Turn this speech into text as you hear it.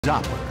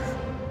Doppler.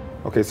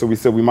 Okay, so we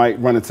said we might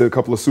run into a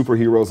couple of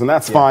superheroes, and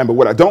that's fine, but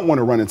what I don't want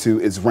to run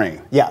into is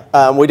rain.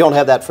 Yeah, we don't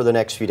have that for the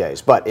next few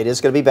days, but it is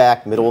going to be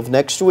back middle of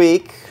next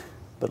week,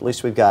 but at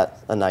least we've got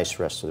a nice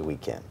rest of the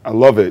weekend. I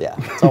love it. Yeah,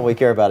 that's all we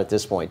care about at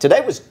this point.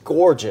 Today was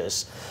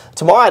gorgeous.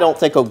 Tomorrow I don't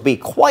think it'll be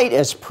quite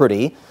as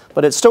pretty,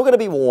 but it's still going to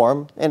be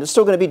warm, and it's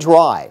still going to be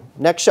dry.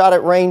 Next shot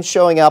at rain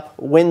showing up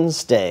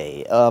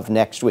Wednesday of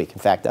next week. In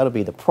fact, that'll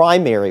be the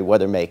primary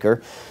weather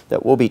maker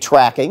that we'll be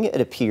tracking,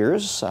 it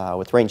appears,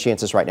 with rain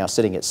chances right now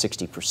sitting at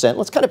 60%.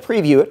 Let's kind of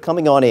preview it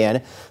coming on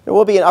in. There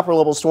will be an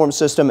upper-level storm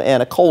system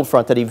and a cold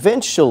front that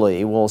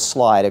eventually will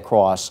slide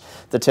across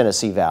the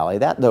Tennessee Valley.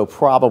 That, though,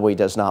 probably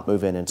does not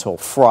move in until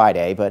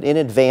Friday, but in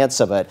advance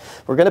of it,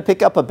 we're going to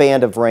pick up a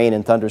band of rain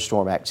and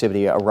thunderstorm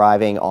activity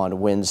arriving on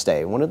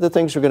Wednesday. One of the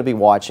things we're going to be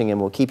watching,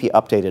 and we'll keep you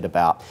updated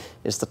about,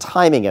 is the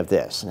timing of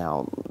this.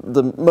 Now,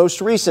 the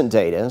most recent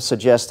data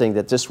suggesting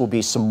that this will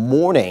be some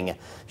morning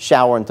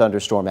shower and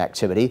thunderstorm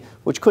activity,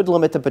 which could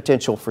limit the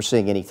potential for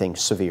seeing anything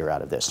severe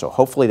out of this. So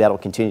hopefully that'll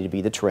continue to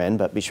be the trend,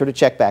 but be sure to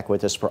check back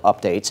with us for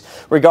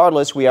updates.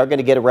 Regardless, we are going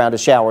to get around to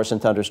showers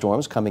and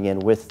thunderstorms coming in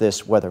with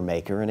this weather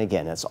maker. And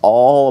again, it's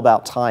all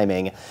about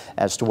timing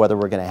as to whether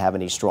we're going to have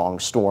any strong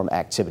storm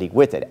activity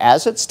with it.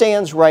 As it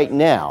stands right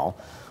now,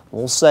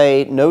 we'll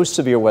say no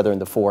severe weather in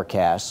the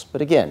forecast, but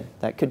again,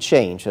 that could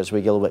change as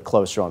we get a little bit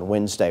closer on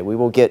Wednesday. We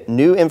will get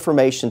new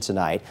information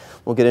tonight.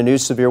 We'll get a new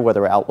severe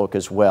weather outlook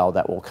as well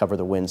that will cover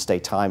the Wednesday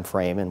time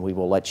frame, and we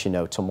will let you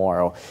know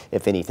tomorrow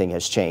if anything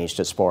has changed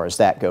as far as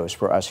that goes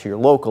for us here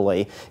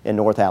locally in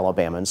North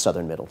Alabama and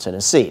southern Middle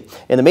Tennessee.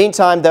 In the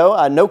meantime,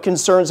 though, no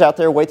concerns out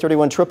there. Wave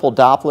 31 triple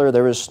Doppler.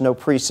 There is no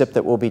precip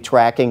that we'll be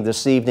tracking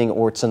this evening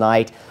or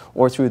tonight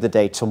or through the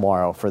day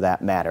tomorrow for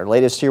that matter.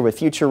 Latest here with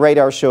future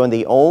radar showing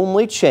the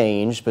only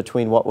change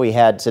between what we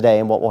had today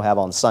and what we'll have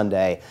on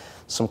Sunday,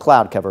 some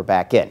cloud cover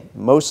back in.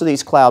 Most of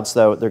these clouds,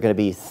 though, they're going to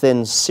be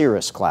thin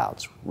cirrus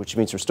clouds, which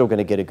means we're still going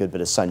to get a good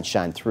bit of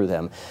sunshine through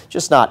them,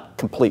 just not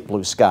complete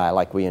blue sky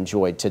like we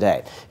enjoyed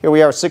today. Here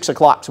we are, 6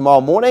 o'clock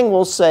tomorrow morning.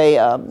 We'll say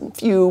a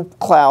few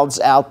clouds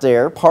out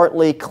there,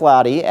 partly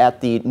cloudy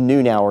at the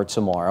noon hour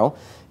tomorrow,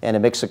 and a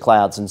mix of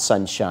clouds and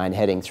sunshine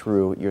heading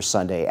through your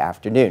Sunday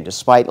afternoon.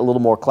 Despite a little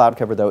more cloud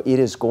cover, though, it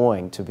is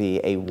going to be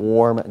a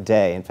warm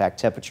day. In fact,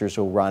 temperatures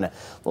will run a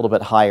little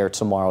bit higher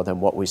tomorrow than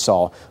what we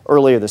saw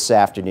earlier this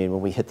afternoon when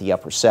we hit the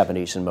upper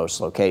 70s in most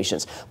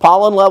locations.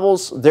 Pollen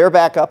levels, they're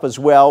back up as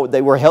well.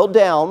 They were held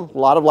down a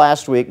lot of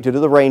last week due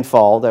to the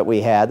rainfall that we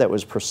had that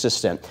was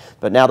persistent.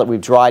 But now that we've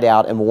dried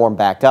out and warmed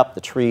back up,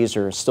 the trees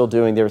are still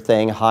doing their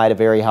thing, high to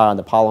very high on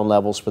the pollen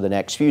levels for the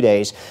next few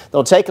days.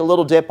 They'll take a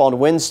little dip on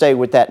Wednesday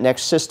with that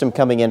next system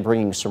coming in,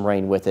 bringing some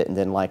rain with it, and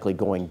then likely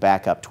going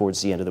back up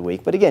towards the end of the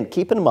week. But again,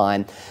 keep in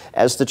mind,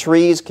 as the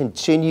trees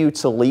continue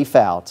to leaf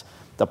out,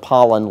 the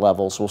pollen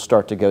levels will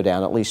start to go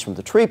down, at least from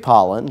the tree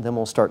pollen. Then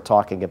we'll start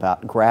talking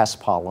about grass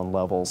pollen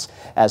levels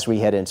as we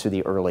head into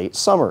the early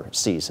summer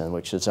season,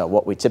 which is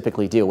what we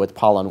typically deal with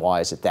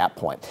pollen-wise at that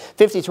point.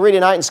 53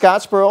 tonight in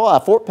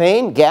Scottsboro, Fort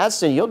Payne,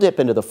 Gadsden, you'll dip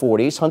into the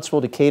 40s. Huntsville,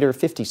 Decatur,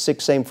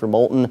 56, same for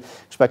Moulton.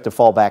 Expect to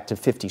fall back to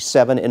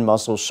 57 in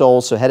Muscle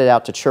Shoals. So headed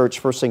out to church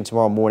first thing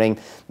tomorrow morning.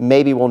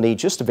 Maybe we'll need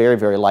just a very,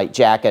 very light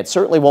jacket.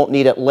 Certainly won't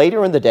need it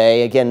later in the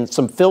day. Again,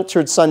 some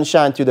filtered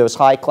sunshine through those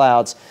high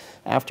clouds.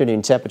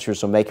 Afternoon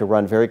temperatures will make a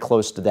run very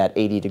close to that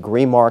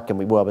 80-degree mark, and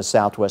we will have a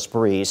southwest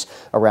breeze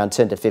around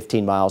 10 to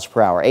 15 miles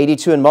per hour.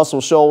 82 in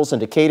Muscle Shoals and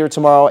Decatur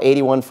tomorrow,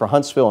 81 for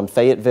Huntsville and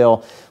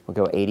Fayetteville. We'll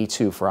go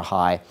 82 for a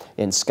high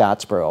in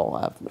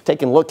Scottsboro.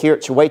 Taking a look here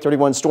at your Wave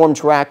 31 Storm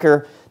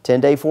Tracker.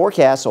 10-day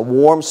forecast, a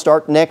warm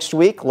start next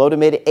week, low to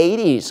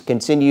mid-80s.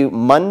 Continue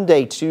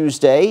Monday,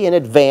 Tuesday in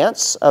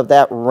advance of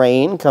that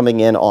rain coming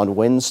in on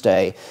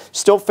Wednesday.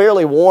 Still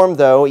fairly warm,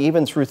 though,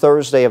 even through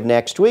Thursday of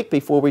next week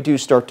before we do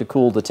start to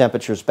cool the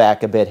temperatures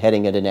back a bit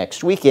heading into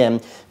next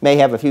weekend. May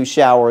have a few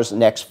showers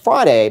next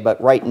Friday, but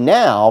right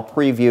now,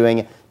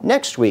 previewing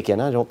next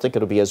weekend. I don't think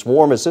it'll be as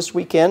warm as this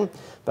weekend,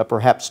 but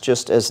perhaps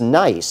just as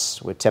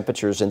nice with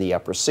temperatures in the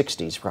upper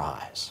 60s for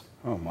highs.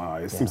 Oh my,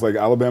 it seems like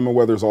Alabama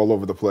weather's all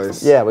over the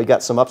place. Yeah, we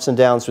got some ups and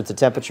downs with the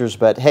temperatures,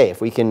 but hey, if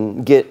we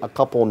can get a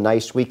couple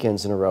nice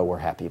weekends in a row, we're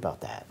happy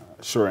about that.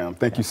 Sure am.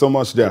 Thank you so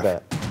much, Jeff. You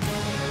bet.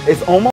 It's almost